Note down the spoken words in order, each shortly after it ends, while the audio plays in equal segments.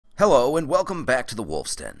Hello and welcome back to the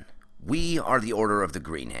Wolf's Den. We are the Order of the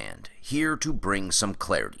Green Hand, here to bring some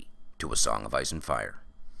clarity to A Song of Ice and Fire.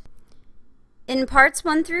 In parts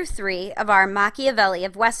 1 through 3 of our Machiavelli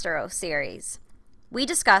of Westeros series, we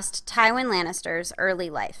discussed Tywin Lannister's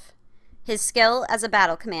early life, his skill as a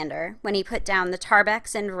battle commander when he put down the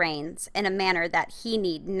Tarbecks and Rains in a manner that he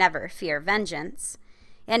need never fear vengeance,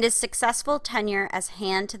 and his successful tenure as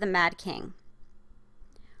hand to the Mad King.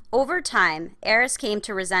 Over time, Aerys came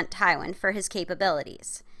to resent Tywin for his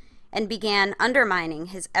capabilities, and began undermining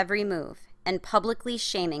his every move and publicly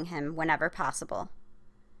shaming him whenever possible.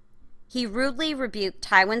 He rudely rebuked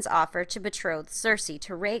Tywin's offer to betroth Cersei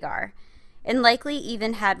to Rhaegar, and likely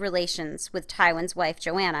even had relations with Tywin's wife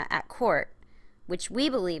Joanna at court, which we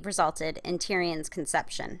believe resulted in Tyrion's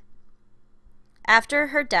conception. After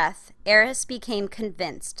her death, Aerys became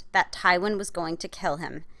convinced that Tywin was going to kill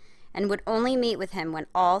him, and would only meet with him when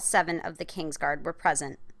all 7 of the Kingsguard were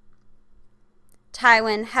present.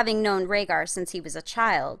 Tywin, having known Rhaegar since he was a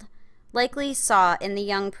child, likely saw in the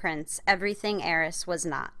young prince everything Aerys was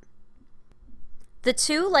not. The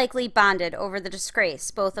two likely bonded over the disgrace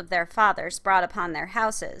both of their fathers brought upon their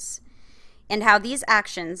houses, and how these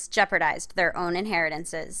actions jeopardized their own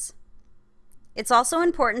inheritances. It's also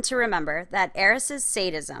important to remember that Aerys's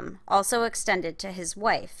sadism also extended to his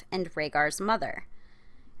wife and Rhaegar's mother,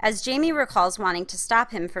 as Jaime recalls wanting to stop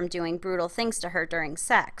him from doing brutal things to her during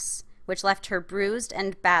sex, which left her bruised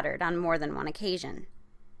and battered on more than one occasion.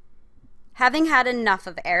 Having had enough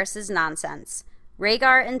of Aerys's nonsense,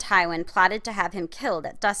 Rhaegar and Tywin plotted to have him killed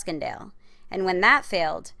at Duskendale, and when that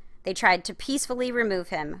failed, they tried to peacefully remove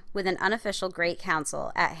him with an unofficial Great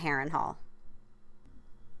Council at Harrenhal.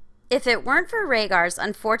 If it weren't for Rhaegar's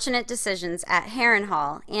unfortunate decisions at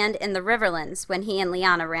Harrenhal and in the Riverlands when he and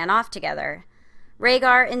Lyanna ran off together,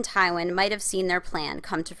 Rhaegar and Tywin might have seen their plan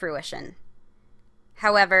come to fruition.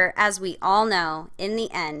 However, as we all know, in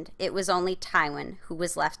the end, it was only Tywin who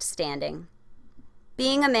was left standing.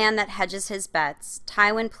 Being a man that hedges his bets,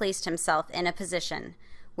 Tywin placed himself in a position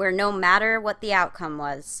where no matter what the outcome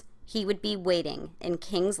was, he would be waiting in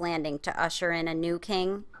King's Landing to usher in a new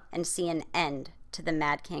king and see an end to the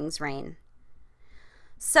Mad King's reign.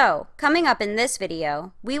 So, coming up in this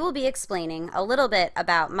video, we will be explaining a little bit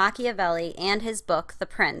about Machiavelli and his book, The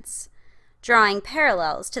Prince, drawing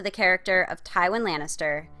parallels to the character of Tywin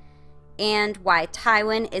Lannister, and why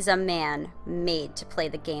Tywin is a man made to play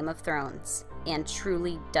the Game of Thrones, and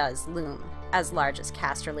truly does loom as large as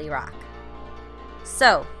Casterly Rock.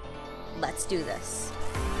 So, let's do this.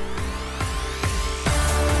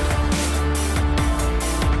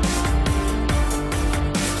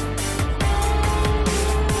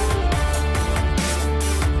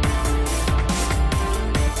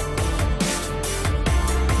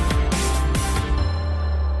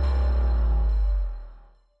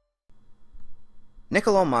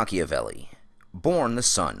 Niccolò Machiavelli, born the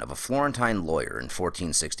son of a Florentine lawyer in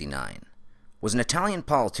 1469, was an Italian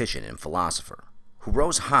politician and philosopher who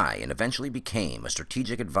rose high and eventually became a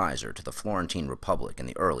strategic advisor to the Florentine Republic in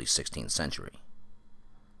the early 16th century.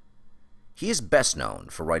 He is best known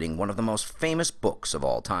for writing one of the most famous books of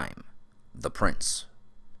all time, The Prince.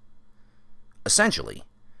 Essentially,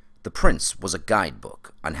 The Prince was a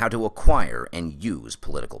guidebook on how to acquire and use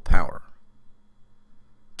political power.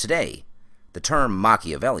 Today, the term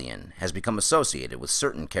Machiavellian has become associated with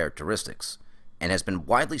certain characteristics and has been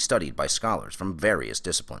widely studied by scholars from various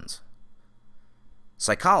disciplines.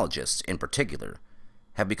 Psychologists, in particular,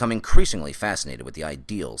 have become increasingly fascinated with the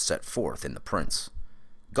ideals set forth in The Prince,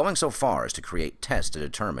 going so far as to create tests to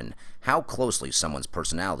determine how closely someone's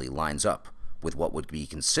personality lines up with what would be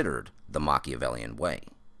considered the Machiavellian way.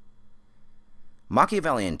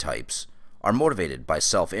 Machiavellian types are motivated by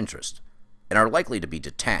self-interest and are likely to be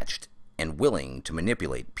detached and willing to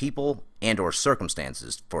manipulate people and/or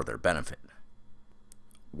circumstances for their benefit.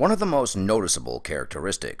 One of the most noticeable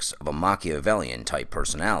characteristics of a Machiavellian-type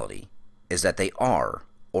personality is that they are,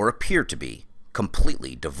 or appear to be,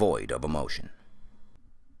 completely devoid of emotion.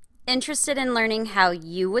 Interested in learning how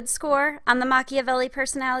you would score on the Machiavelli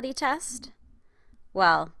personality test?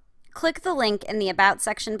 Well, click the link in the About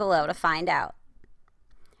section below to find out.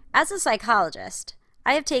 As a psychologist,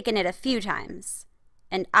 I have taken it a few times,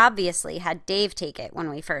 and obviously had Dave take it when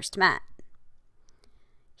we first met.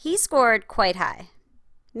 He scored quite high.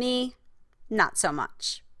 Me, not so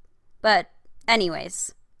much. But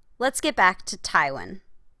anyways, let's get back to Tywin.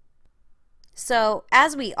 So,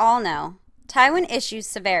 as we all know, Tywin issues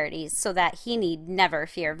severities so that he need never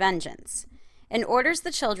fear vengeance, and orders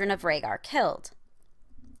the children of Rhaegar killed.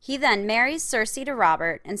 He then marries Cersei to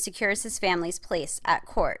Robert and secures his family's place at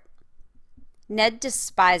court. Ned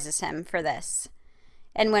despises him for this,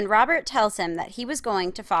 and when Robert tells him that he was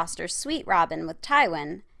going to foster Sweet Robin with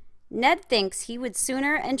Tywin, Ned thinks he would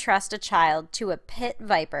sooner entrust a child to a pit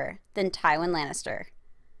viper than Tywin Lannister.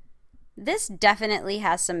 This definitely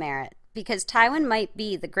has some merit, because Tywin might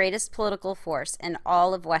be the greatest political force in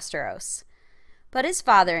all of Westeros, but his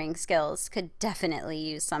fathering skills could definitely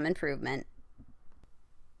use some improvement.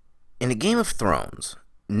 In A Game of Thrones,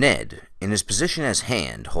 Ned, in his position as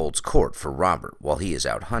Hand, holds court for Robert while he is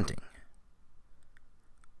out hunting.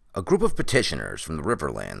 A group of petitioners from the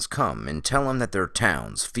Riverlands come and tell him that their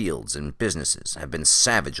towns, fields, and businesses have been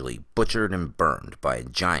savagely butchered and burned by a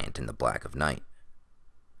giant in the black of night.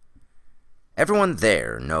 Everyone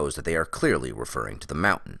there knows that they are clearly referring to the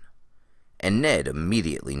mountain, and Ned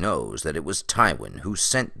immediately knows that it was Tywin who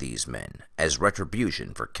sent these men as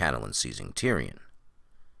retribution for Catelyn seizing Tyrion.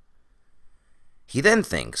 He then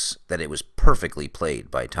thinks that it was perfectly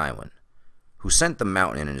played by Tywin, who sent the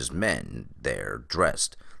mountain and his men there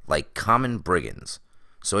dressed like common brigands,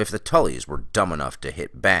 so if the Tullys were dumb enough to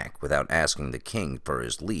hit back without asking the king for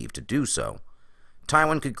his leave to do so,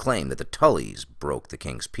 Tywin could claim that the Tullys broke the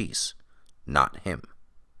king's peace, not him.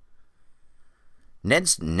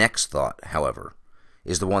 Ned's next thought, however,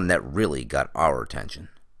 is the one that really got our attention.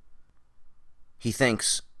 He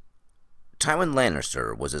thinks Tywin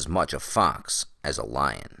Lannister was as much a fox as a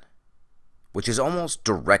lion, which is almost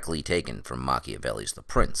directly taken from Machiavelli's The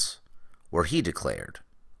Prince, where he declared,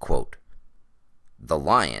 quote, "The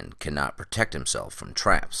lion cannot protect himself from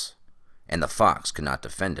traps, and the fox cannot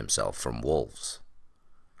defend himself from wolves.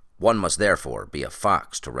 One must therefore be a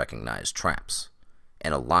fox to recognize traps,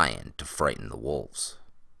 and a lion to frighten the wolves."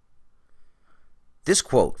 This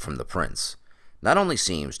quote from The Prince not only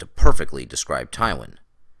seems to perfectly describe Tywin,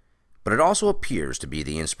 but it also appears to be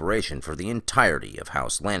the inspiration for the entirety of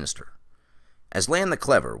House Lannister, as Lan the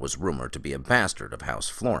Clever was rumored to be a bastard of House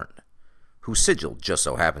Florent, whose sigil just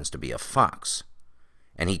so happens to be a fox,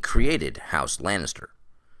 and he created House Lannister,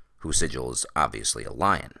 whose sigil is obviously a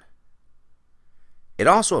lion. It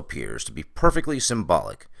also appears to be perfectly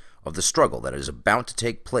symbolic of the struggle that is about to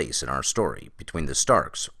take place in our story between the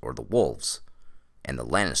Starks, or the wolves, and the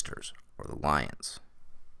Lannisters, or the lions.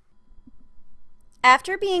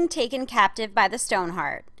 After being taken captive by the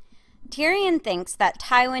Stoneheart, Tyrion thinks that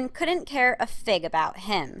Tywin couldn't care a fig about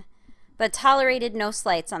him, but tolerated no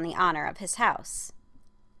slights on the honor of his house.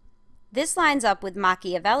 This lines up with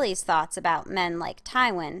Machiavelli's thoughts about men like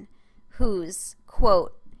Tywin, whose,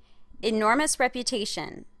 quote, "enormous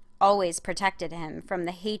reputation always protected him from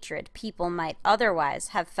the hatred people might otherwise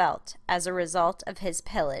have felt as a result of his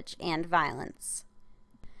pillage and violence."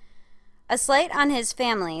 A slight on his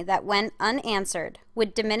family that went unanswered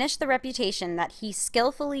would diminish the reputation that he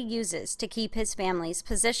skillfully uses to keep his family's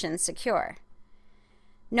position secure.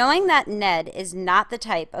 Knowing that Ned is not the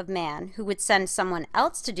type of man who would send someone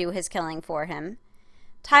else to do his killing for him,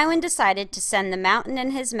 Tywin decided to send the Mountain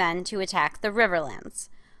and his men to attack the Riverlands,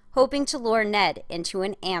 hoping to lure Ned into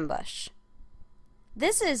an ambush.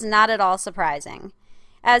 This is not at all surprising,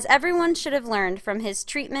 as everyone should have learned from his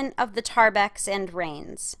treatment of the Tarbecks and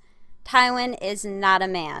Rains. Tywin is not a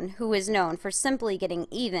man who is known for simply getting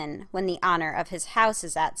even when the honor of his house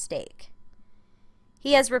is at stake.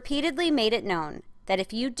 He has repeatedly made it known that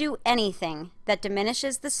if you do anything that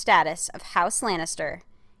diminishes the status of House Lannister,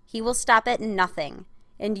 he will stop at nothing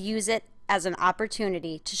and use it as an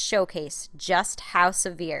opportunity to showcase just how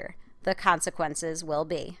severe the consequences will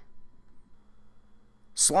be.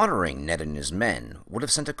 Slaughtering Ned and his men would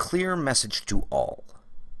have sent a clear message to all.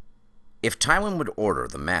 If Tywin would order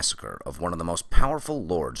the massacre of one of the most powerful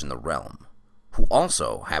lords in the realm, who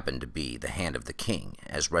also happened to be the hand of the king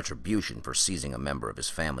as retribution for seizing a member of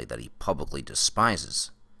his family that he publicly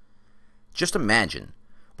despises, just imagine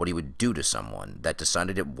what he would do to someone that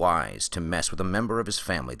decided it wise to mess with a member of his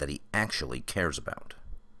family that he actually cares about.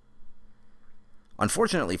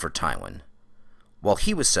 Unfortunately for Tywin, while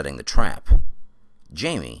he was setting the trap,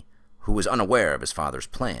 Jaime, who was unaware of his father's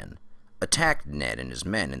plan, attacked Ned and his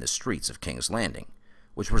men in the streets of King's Landing,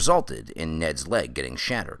 which resulted in Ned's leg getting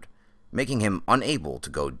shattered, making him unable to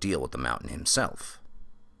go deal with the Mountain himself.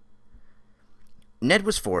 Ned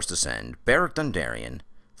was forced to send Beric Dondarrion,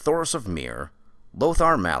 Thoros of Myr,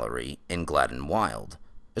 Lothar Mallory, and Gladden Wild,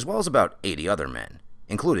 as well as about 80 other men,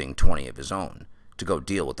 including 20 of his own, to go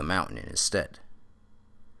deal with the Mountain in his stead.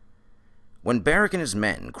 When Beric and his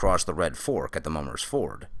men crossed the Red Fork at the Mummer's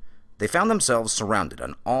Ford, they found themselves surrounded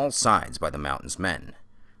on all sides by the Mountain's men,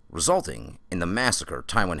 resulting in the massacre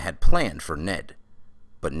Tywin had planned for Ned,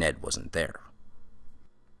 but Ned wasn't there.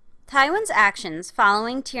 Tywin's actions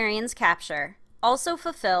following Tyrion's capture also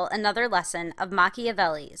fulfill another lesson of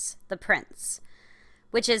Machiavelli's The Prince,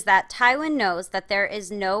 which is that Tywin knows that there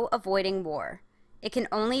is no avoiding war. It can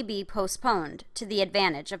only be postponed to the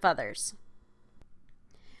advantage of others.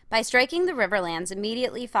 By striking the Riverlands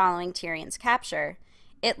immediately following Tyrion's capture,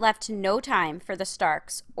 it left no time for the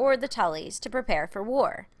Starks or the Tullys to prepare for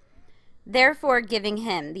war, therefore giving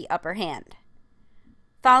him the upper hand.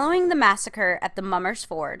 Following the massacre at the Mummers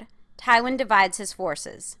Ford, Tywin divides his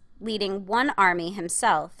forces, leading one army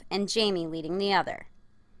himself and Jaime leading the other.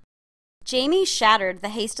 Jaime shattered the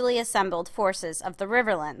hastily assembled forces of the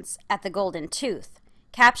Riverlands at the Golden Tooth,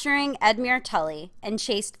 capturing Edmure Tully, and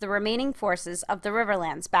chased the remaining forces of the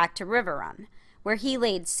Riverlands back to Riverrun, where he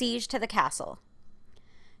laid siege to the castle.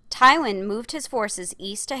 Tywin moved his forces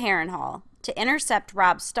east to Harrenhal to intercept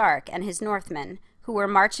Robb Stark and his Northmen, who were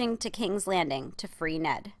marching to King's Landing to free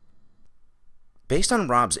Ned. Based on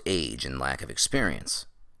Robb's age and lack of experience,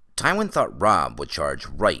 Tywin thought Robb would charge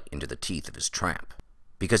right into the teeth of his trap,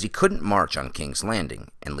 because he couldn't march on King's Landing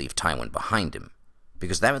and leave Tywin behind him,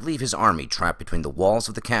 because that would leave his army trapped between the walls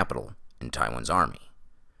of the capital and Tywin's army,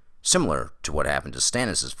 similar to what happened to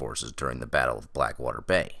Stannis' forces during the Battle of Blackwater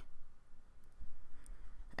Bay.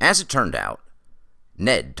 As it turned out,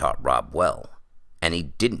 Ned taught Robb well, and he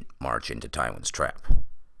didn't march into Tywin's trap,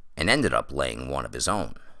 and ended up laying one of his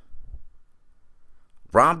own.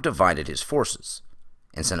 Robb divided his forces,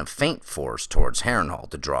 and sent a feint force towards Harrenhal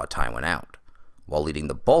to draw Tywin out, while leading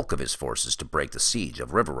the bulk of his forces to break the siege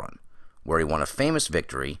of Riverrun, where he won a famous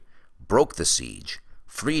victory, broke the siege,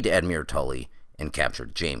 freed Edmure Tully, and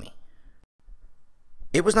captured Jaime.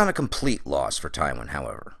 It was not a complete loss for Tywin,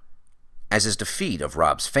 however, as his defeat of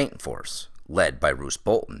Robb's feint force, led by Roose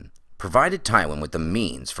Bolton, provided Tywin with the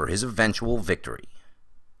means for his eventual victory.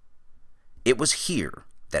 It was here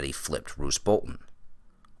that he flipped Roose Bolton,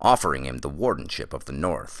 offering him the wardenship of the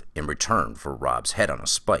North in return for Robb's head on a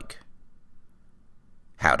spike.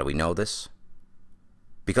 How do we know this?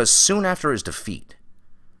 Because soon after his defeat,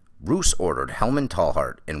 Roose ordered Helman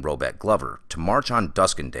Tallhart and Robert Glover to march on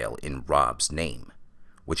Duskendale in Robb's name,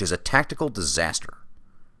 which is a tactical disaster,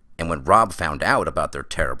 and when Robb found out about their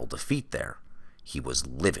terrible defeat there, he was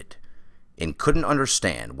livid, and couldn't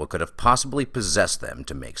understand what could have possibly possessed them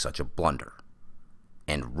to make such a blunder,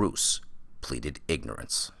 and Roose pleaded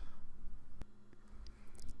ignorance.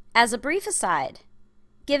 As a brief aside,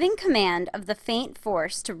 giving command of the feint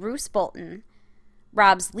force to Roose Bolton,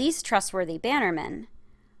 Robb's least trustworthy bannerman,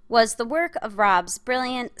 was the work of Robb's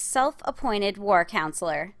brilliant, self-appointed war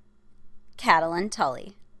counselor, Catelyn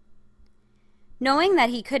Tully. Knowing that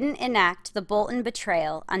he couldn't enact the Bolton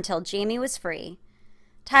betrayal until Jaime was free,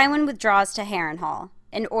 Tywin withdraws to Harrenhal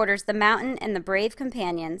and orders the Mountain and the brave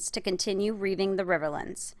companions to continue reaving the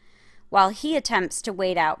Riverlands, while he attempts to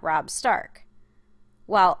wait out Robb Stark,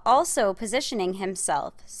 while also positioning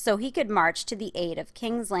himself so he could march to the aid of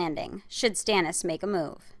King's Landing should Stannis make a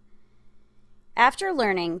move. After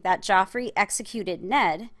learning that Joffrey executed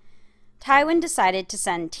Ned, Tywin decided to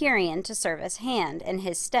send Tyrion to serve as hand in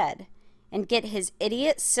his stead and get his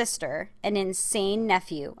idiot sister and insane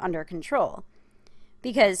nephew under control,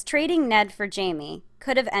 because trading Ned for Jaime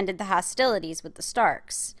could have ended the hostilities with the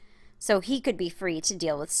Starks, so he could be free to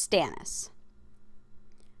deal with Stannis.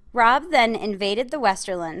 Robb then invaded the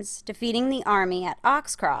Westerlands, defeating the army at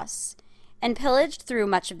Oxcross, and pillaged through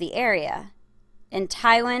much of the area, and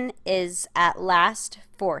Tywin is at last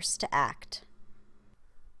forced to act.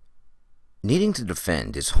 Needing to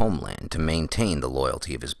defend his homeland to maintain the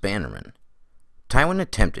loyalty of his bannermen, Tywin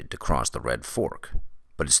attempted to cross the Red Fork,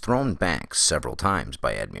 but is thrown back several times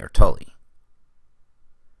by Edmure Tully.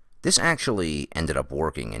 This actually ended up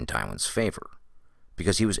working in Tywin's favor,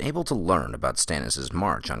 because he was able to learn about Stannis'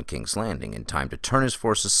 march on King's Landing in time to turn his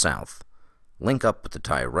forces south, link up with the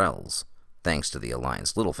Tyrells, thanks to the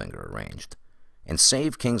alliance Littlefinger arranged, and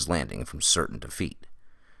save King's Landing from certain defeat,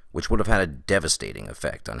 which would have had a devastating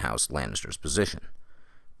effect on House Lannister's position,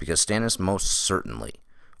 because Stannis most certainly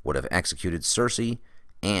would have executed Cersei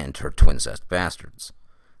and her twincest bastards,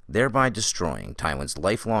 thereby destroying Tywin's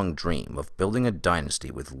lifelong dream of building a dynasty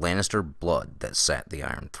with Lannister blood that sat the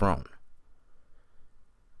Iron Throne.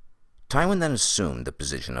 Tywin then assumed the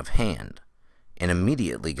position of hand, and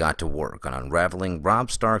immediately got to work on unraveling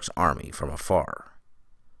Robb Stark's army from afar.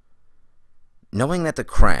 Knowing that the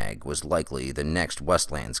Crag was likely the next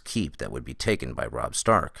Westlands keep that would be taken by Robb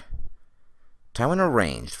Stark, Tywin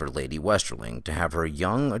arranged for Lady Westerling to have her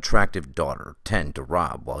young, attractive daughter tend to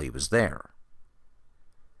Robb while he was there.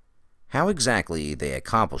 How exactly they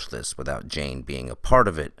accomplished this without Jane being a part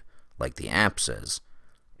of it, like the app says,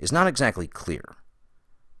 is not exactly clear.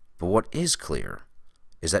 But what is clear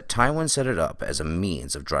is that Tywin set it up as a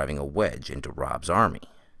means of driving a wedge into Robb's army.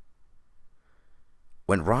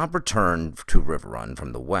 When Robb returned to Riverrun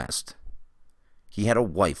from the west, he had a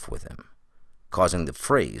wife with him, causing the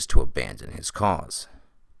Freys to abandon his cause.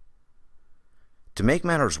 To make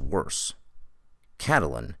matters worse,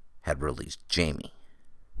 Catelyn had released Jaime.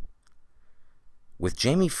 With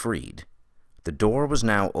Jaime freed, the door was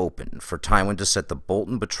now open for Tywin to set the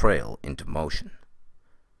Bolton betrayal into motion.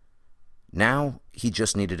 Now he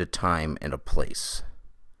just needed a time and a place.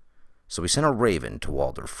 So he sent a raven to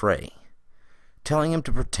Walder Frey, telling him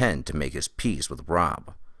to pretend to make his peace with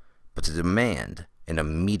Robb, but to demand an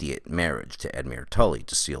immediate marriage to Edmure Tully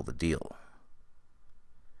to seal the deal.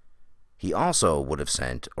 He also would have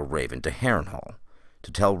sent a raven to Harrenhal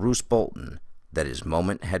to tell Roose Bolton that his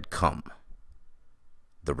moment had come.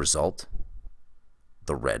 The result?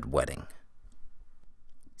 The Red Wedding.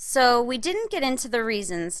 So we didn't get into the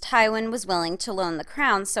reasons Tywin was willing to loan the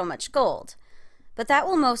crown so much gold, but that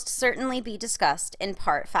will most certainly be discussed in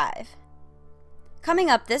Part 5. Coming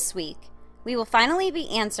up this week, we will finally be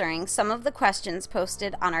answering some of the questions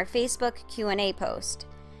posted on our Facebook Q&A post,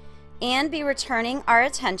 and be returning our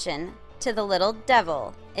attention to the little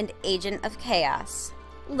devil and agent of chaos,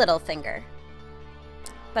 Littlefinger.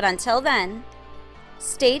 But until then,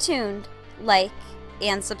 stay tuned, like,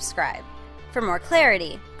 and subscribe for more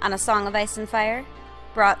clarity on A Song of Ice and Fire,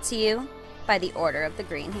 brought to you by the Order of the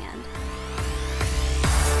Green Hand.